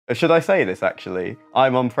Should I say this, actually?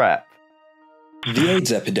 I'm on PrEP. The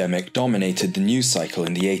AIDS epidemic dominated the news cycle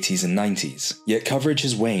in the 80s and 90s, yet coverage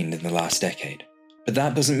has waned in the last decade. But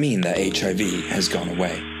that doesn't mean that HIV has gone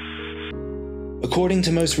away. According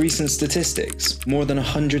to most recent statistics, more than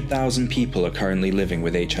 100,000 people are currently living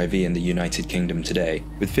with HIV in the United Kingdom today,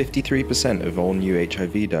 with 53% of all new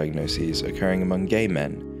HIV diagnoses occurring among gay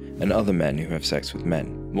men and other men who have sex with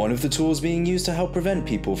men. One of the tools being used to help prevent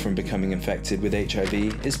people from becoming infected with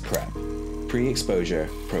HIV is PrEP, pre-exposure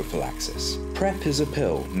prophylaxis. PrEP is a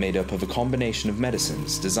pill made up of a combination of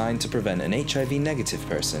medicines designed to prevent an HIV-negative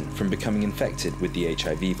person from becoming infected with the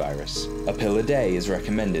HIV virus. A pill a day is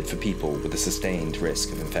recommended for people with a sustained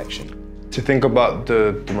risk of infection. To think about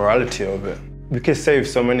the morality of it, we could save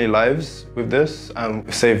so many lives with this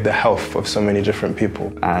and save the health of so many different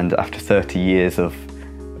people. And after 30 years of,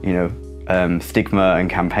 stigma and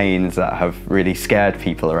campaigns that have really scared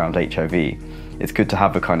people around HIV, it's good to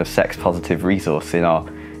have a kind of sex-positive resource in our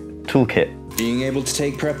toolkit. Being able to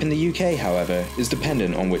take PrEP in the UK, however, is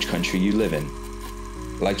dependent on which country you live in.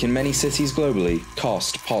 Like in many cities globally,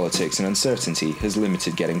 cost, politics and uncertainty has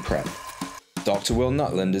limited getting PrEP. Dr. Will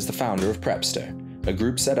Nutland is the founder of PrEPster, a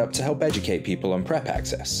group set up to help educate people on PrEP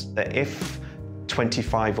access. If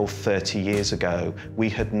 25 or 30 years ago, we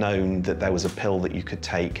had known that there was a pill that you could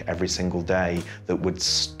take every single day that would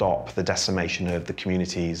stop the decimation of the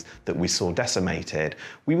communities that we saw decimated,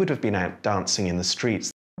 we would have been out dancing in the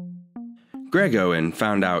streets. Greg Owen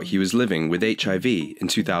found out he was living with HIV in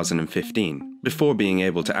 2015, before being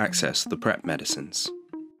able to access the PrEP medicines.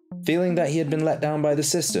 Feeling that he had been let down by the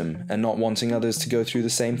system and not wanting others to go through the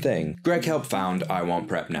same thing, Greg helped found I Want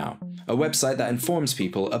PrEP Now, a website that informs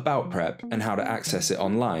people about PrEP and how to access it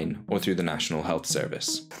online or through the National Health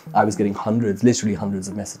Service. I was getting literally hundreds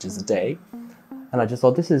of messages a day, and I just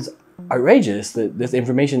thought, this is outrageous that this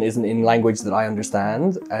information isn't in language that I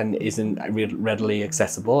understand and isn't readily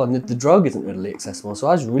accessible, and that the drug isn't readily accessible. So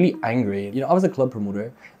I was really angry. I was a club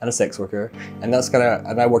promoter and a sex worker, and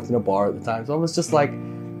and I worked in a bar at the time, so I was just like,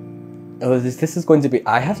 oh, this is going to be,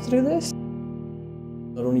 I have to do this?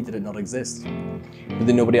 Not only did it not exist, but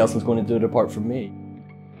then nobody else was going to do it apart from me.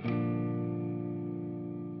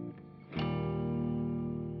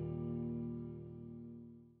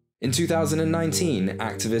 In 2019,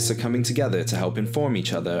 activists are coming together to help inform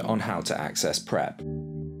each other on how to access PrEP.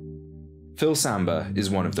 Phil Samba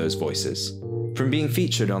is one of those voices. From being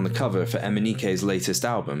featured on the cover for Emanike's latest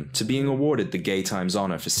album to being awarded the Gay Times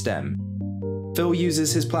Honour for STEM, Phil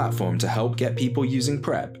uses his platform to help get people using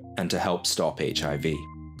PrEP and to help stop HIV.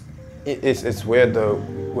 It's weird though,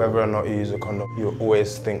 whether or not you use a condom, you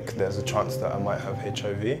always think there's a chance that I might have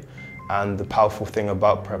HIV. And the powerful thing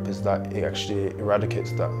about PrEP is that it actually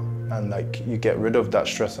eradicates that. And you get rid of that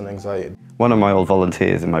stress and anxiety. One of my old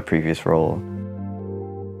volunteers in my previous role,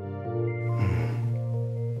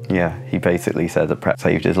 he basically said that PrEP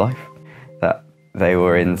saved his life. That they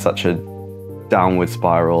were in such a downward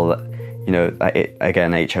spiral that,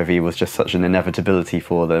 again, HIV was just such an inevitability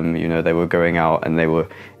for them. They were going out and they were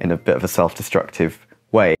in a bit of a self-destructive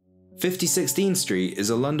way. 5016 Street is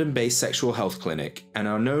a London-based sexual health clinic and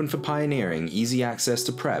are known for pioneering easy access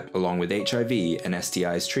to PrEP along with HIV and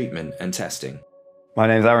STIs treatment and testing. My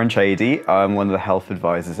name's Aaron Chady. I'm one of the health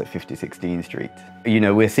advisors at 5016 Street.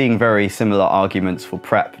 We're seeing very similar arguments for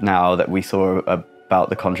PrEP now that we saw about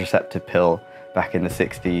the contraceptive pill back in the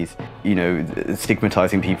 60s,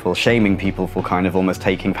 stigmatizing people, shaming people for kind of almost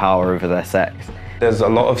taking power over their sex. There's a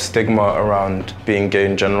lot of stigma around being gay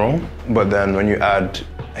in general, but then when you add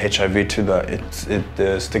HIV to that,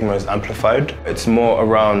 the stigma is amplified. It's more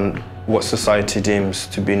around what society deems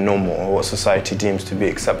to be normal or what society deems to be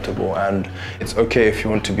acceptable, and it's okay if you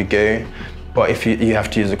want to be gay, but if you have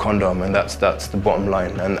to use a condom, and that's the bottom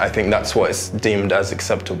line, and I think that's what is deemed as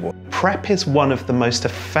acceptable. PrEP is one of the most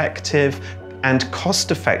effective and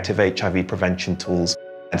cost-effective HIV prevention tools.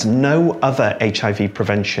 And no other HIV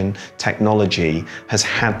prevention technology has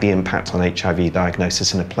had the impact on HIV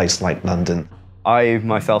diagnosis in a place like London. I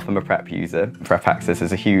myself am a PrEP user. PrEP access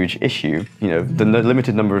is a huge issue. The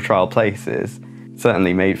limited number of trial places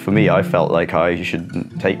certainly made, for me, I felt like I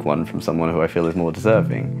should take one from someone who I feel is more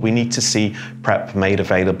deserving. We need to see PrEP made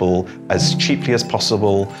available as cheaply as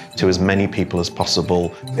possible to as many people as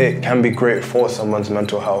possible. It can be great for someone's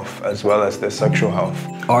mental health as well as their sexual health.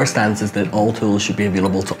 Our stance is that all tools should be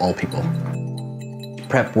available to all people.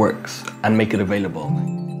 PrEP works, and make it available.